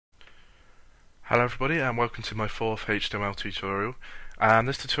Hello everybody and welcome to my fourth HTML tutorial, and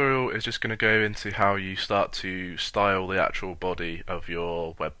this tutorial is just going to go into how you start to style the actual body of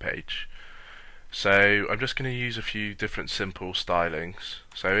your web page. So I'm just going to use a few different simple stylings.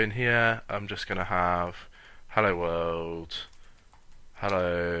 So in here I'm just going to have hello world,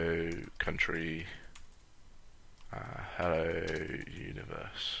 hello country, hello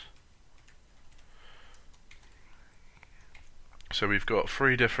universe. So we've got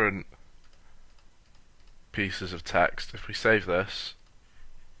three different pieces of text. If we save this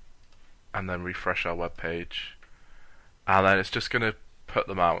and then refresh our web page, and then it's just going to put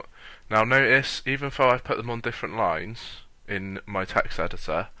them out. Now notice, even though I've put them on different lines in my text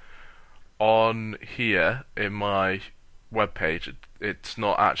editor, on here in my web page it's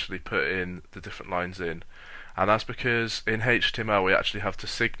not actually putting the different lines in, and that's because in HTML we actually have to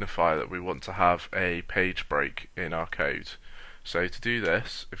signify that we want to have a page break in our code. So to do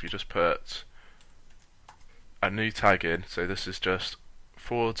this, if you just put a new tag in, so this is just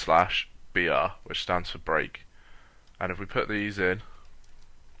 /BR, which stands for break, and if we put these in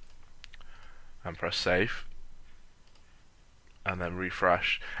and press save and then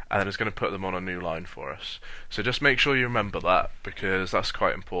refresh, and then it's going to put them on a new line for us. So just make sure you remember that, because that's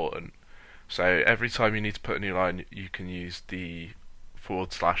quite important. So every time you need to put a new line, you can use the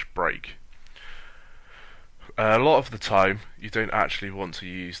 /break. A lot of the time you don't actually want to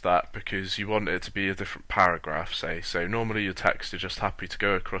use that because you want it to be a different paragraph, say. So normally your text is just happy to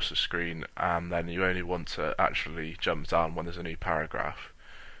go across the screen, and then you only want to actually jump down when there's a new paragraph.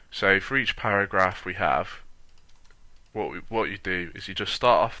 So for each paragraph we have, what you do is you just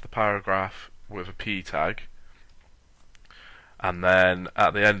start off the paragraph with a P tag, and then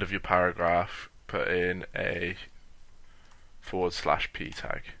at the end of your paragraph put in a /P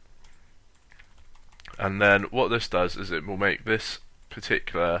tag. And then what this does is it will make this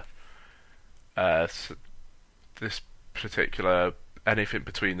particular anything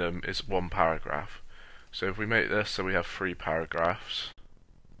between them is one paragraph. So if we make this so we have 3 paragraphs,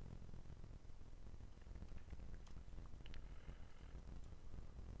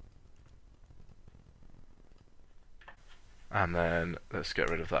 and then let's get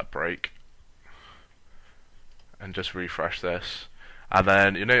rid of that break and just refresh this. And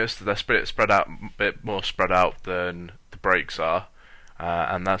then you notice that they're a bit more spread out than the breaks are,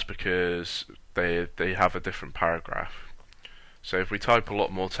 and that's because they have a different paragraph. So if we type a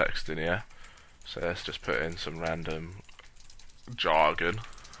lot more text in here, so let's just put in some random jargon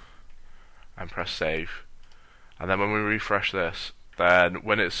and press save, and then when we refresh this, then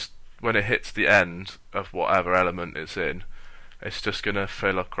when it hits the end of whatever element it's in, it's just going to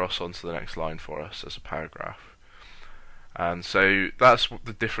fill across onto the next line for us as a paragraph. And so that's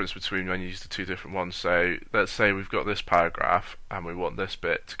the difference between when you use the two different ones. So let's say we've got this paragraph and we want this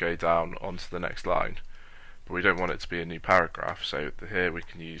bit to go down onto the next line, but we don't want it to be a new paragraph. So here we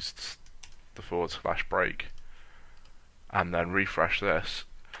can use the /break and then refresh this,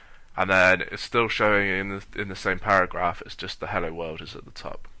 and then it's still showing in the same paragraph. It's just the hello world is at the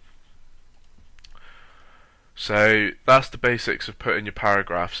top. So that's the basics of putting your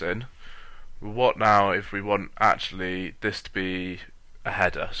paragraphs in. What now if we want actually this to be a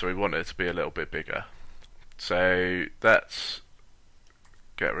header, so we want it to be a little bit bigger. So let's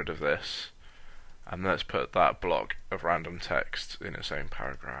get rid of this and let's put that block of random text in its own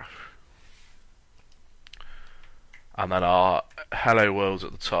paragraph, and then our hello world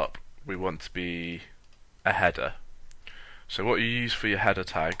at the top we want to be a header. So what you use for your header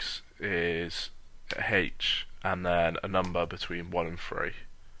tags is H and then a number between 1 and 3.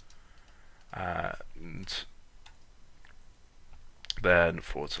 And then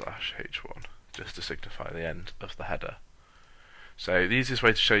 /H1 just to signify the end of the header. So the easiest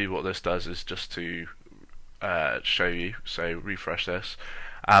way to show you what this does is just to show you. So refresh this,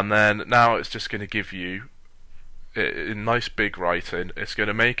 and then now it's just going to give you in nice big writing. It's going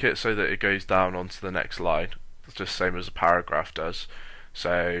to make it so that it goes down onto the next line. It's just the same as a paragraph does.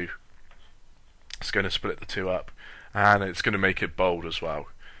 So it's going to split the two up, and it's going to make it bold as well.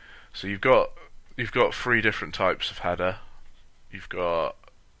 So you've got 3 different types of header. You've got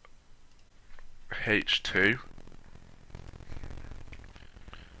H2,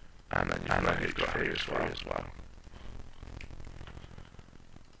 and then you've got H3 as well.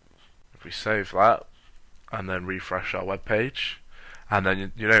 If we save that and then refresh our web page, and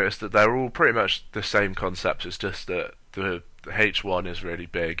then you notice that they're all pretty much the same concept. It's just that the H1 is really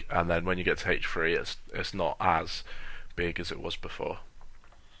big, and then when you get to H3 it's not as big as it was before.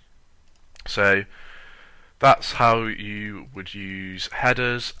 So that's how you would use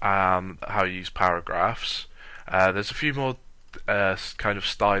headers and how you use paragraphs. There's a few more kind of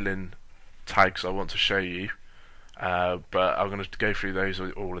styling tags I want to show you, but I'm going to go through those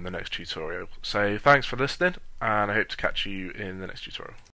all in the next tutorial. So thanks for listening, and I hope to catch you in the next tutorial.